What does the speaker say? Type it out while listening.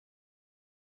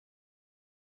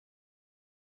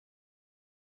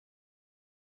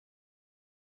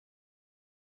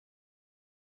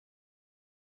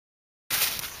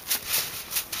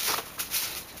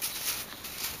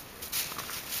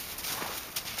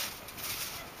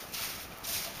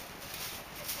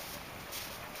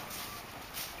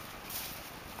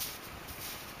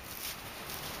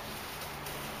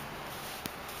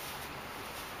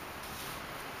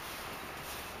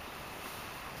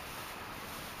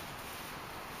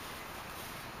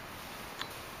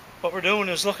What we're doing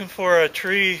is looking for a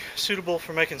tree suitable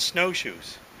for making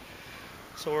snowshoes.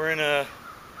 So we're in a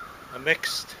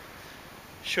mixed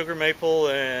sugar maple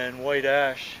and white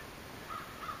ash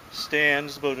stand.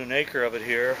 There's about an acre of it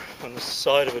here on the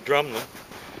side of a drumlin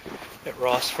at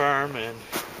Ross Farm, and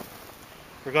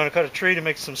we're going to cut a tree to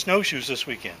make some snowshoes this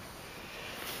weekend.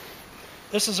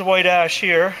 This is a white ash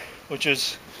here, which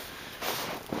is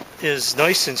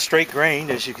nice and straight grained.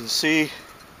 As you can see,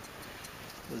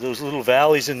 those little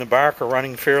valleys in the bark are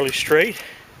running fairly straight.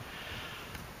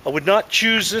 I would not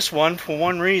choose this one for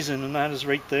one reason, and that is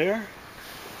right there.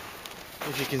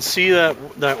 If you can see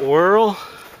that whorl,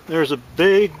 there's a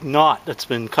big knot that's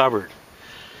been covered.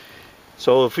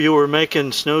 So if you were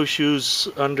making snowshoes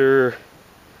if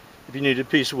you needed a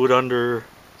piece of wood under,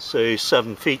 say,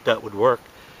 7 feet, that would work.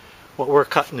 What we're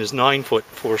cutting is 9 foot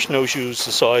for snowshoes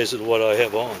the size of what I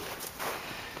have on.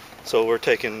 So we're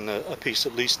taking a piece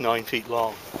at least 9 feet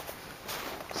long.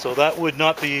 So that would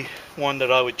not be one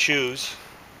that I would choose,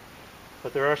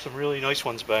 but there are some really nice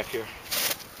ones back here.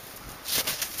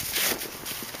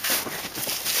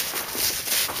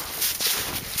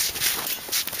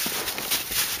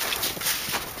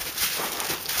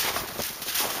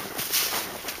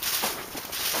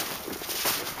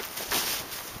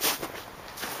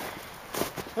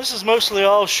 This is mostly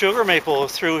all sugar maple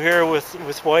through here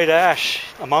with white ash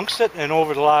amongst it, and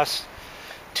over the last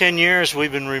 10 years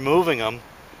we've been removing them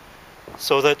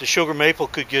so that the sugar maple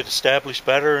could get established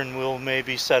better, and we'll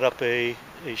maybe set up a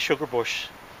sugar bush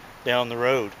down the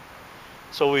road.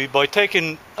 So by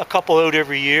taking a couple out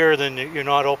every year, then you're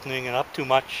not opening it up too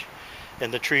much,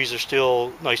 and the trees are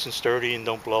still nice and sturdy and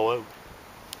don't blow out.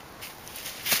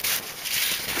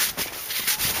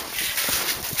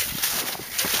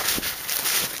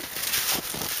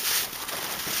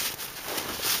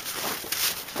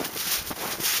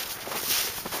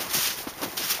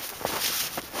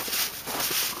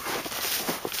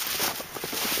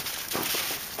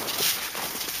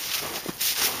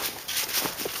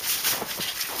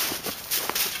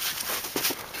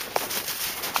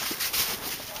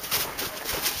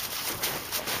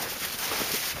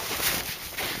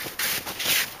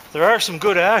 There are some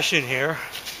good ash in here.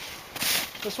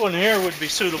 This one here would be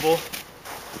suitable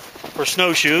for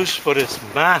snowshoes, but it's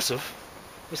massive.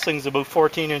 This thing's about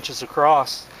 14 inches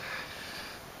across.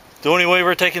 The only way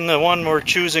we're taking the one we're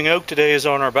choosing out today is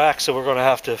on our back, so we're going to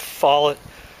have to fall it,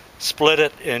 split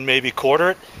it, and maybe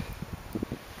quarter it.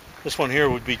 This one here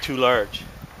would be too large.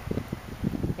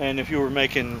 And if you were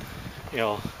making,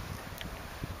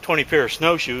 20 pair of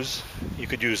snowshoes, you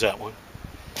could use that one.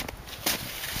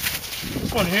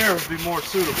 This one here would be more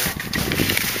suitable.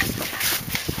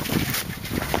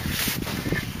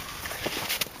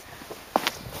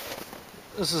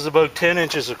 This is about 10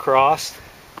 inches across.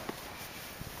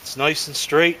 It's nice and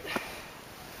straight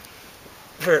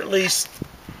for at least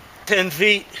 10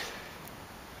 feet.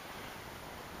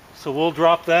 So we'll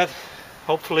drop that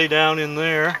hopefully down in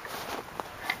there,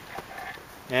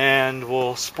 and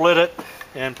we'll split it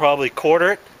and probably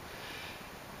quarter it.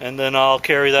 And then I'll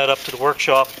carry that up to the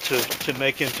workshop to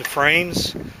make into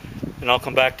frames, and I'll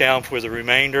come back down for the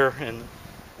remainder, and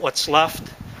what's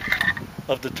left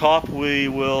of the top we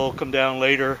will come down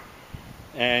later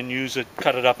and use it,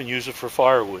 cut it up and use it for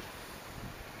firewood.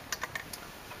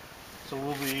 So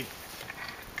we'll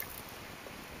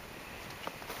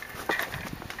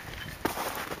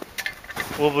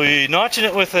be notching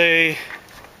it with an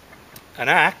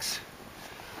axe.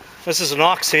 This is an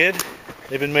ox head.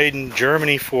 They've been made in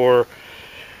Germany for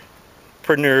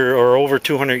over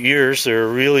 200 years. They're a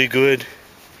really good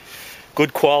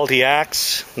quality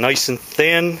axe, nice and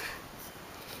thin,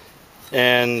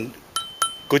 and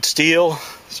good steel.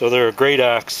 So they're a great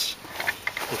axe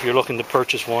if you're looking to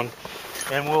purchase one.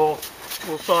 And we'll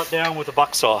saw it down with a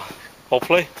buck saw,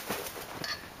 hopefully.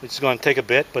 It's going to take a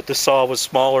bit, but this saw was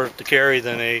smaller to carry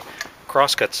than a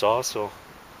crosscut saw, so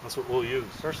that's what we'll use.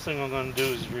 First thing I'm going to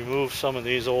do is remove some of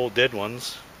these old dead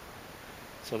ones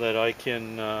so that I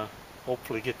can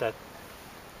hopefully get that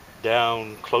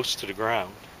down close to the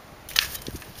ground.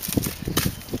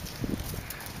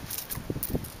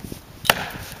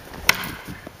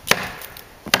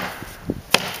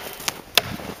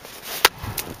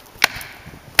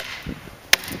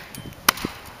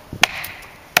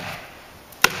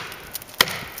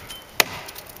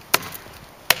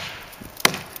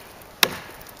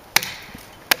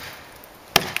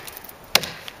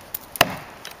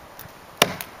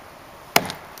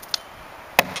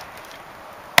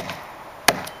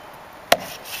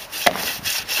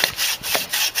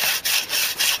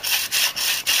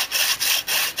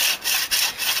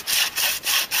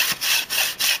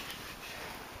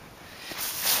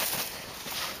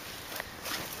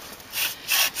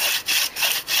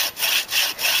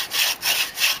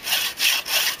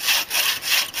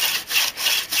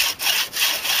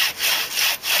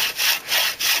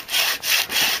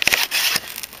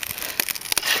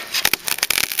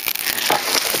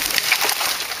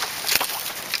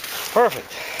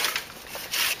 Perfect.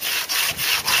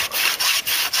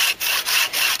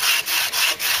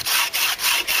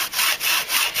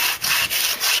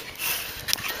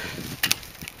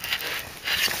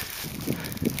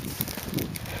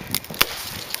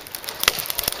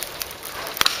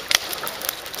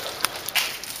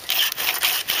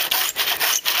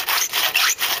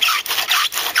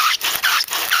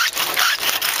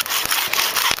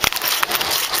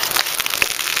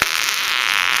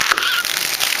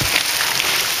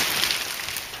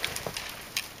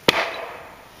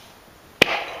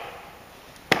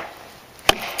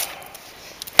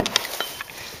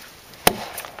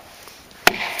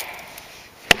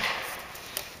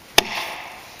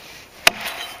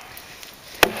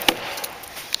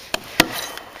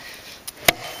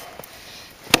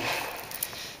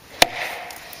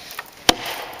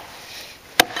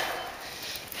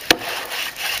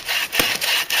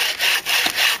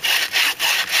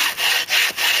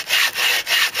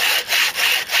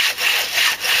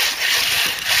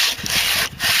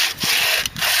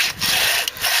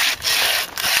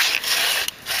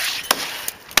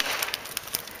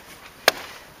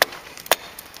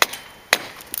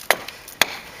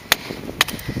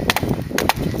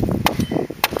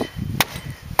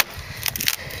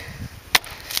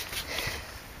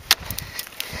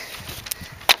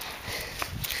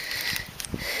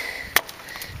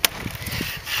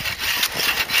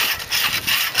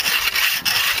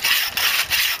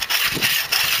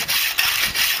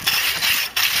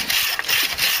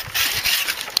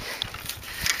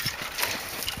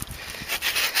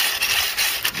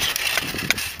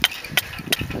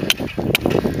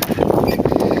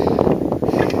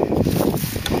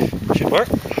 Work.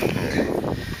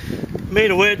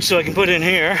 Made a wedge so I can put it in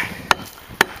here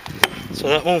so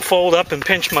that won't fold up and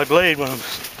pinch my blade when I'm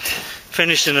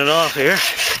finishing it off here.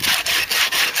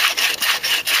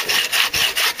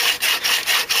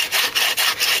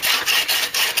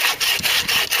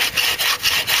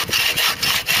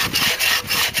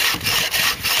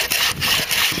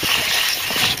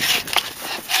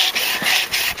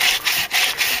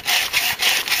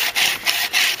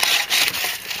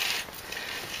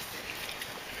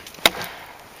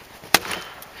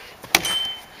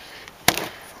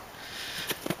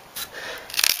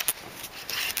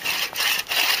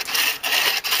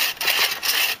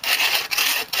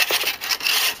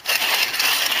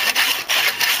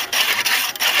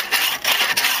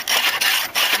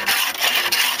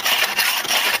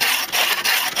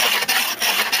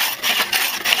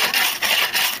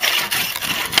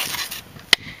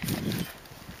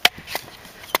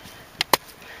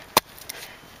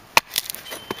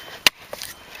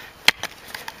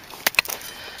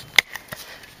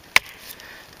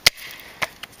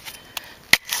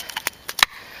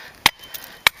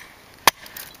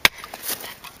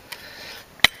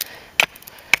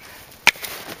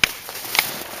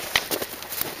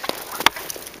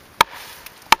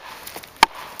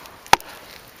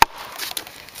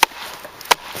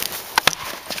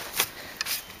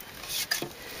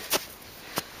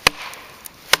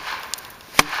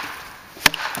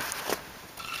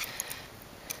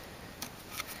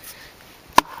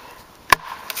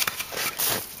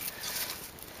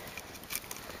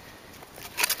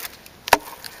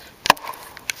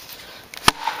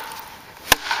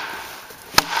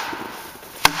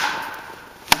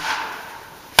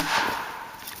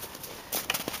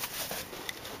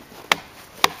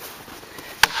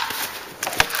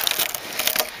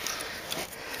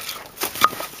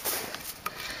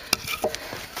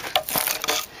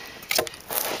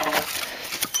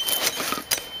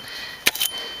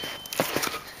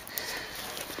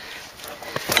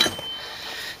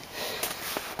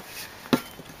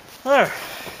 There.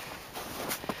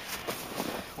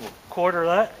 We'll quarter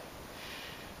that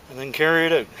and then carry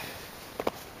it out.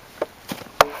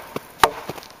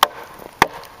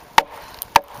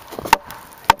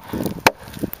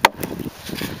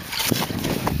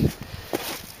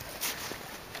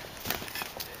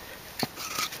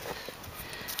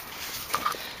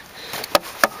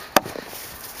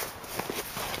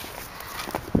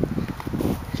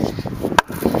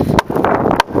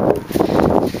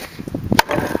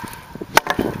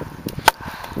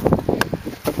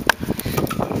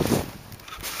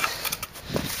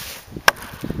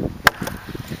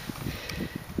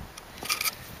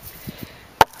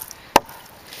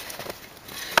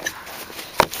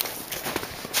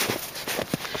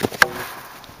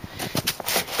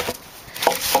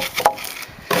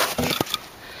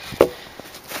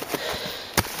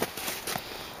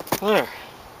 There.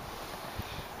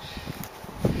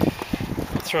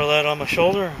 Throw that on my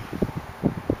shoulder.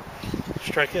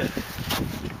 Strike it.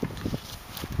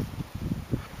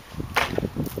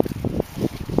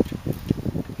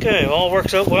 Okay, if all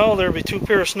works out well, there'll be 2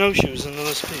 pair of snowshoes into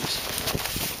this piece.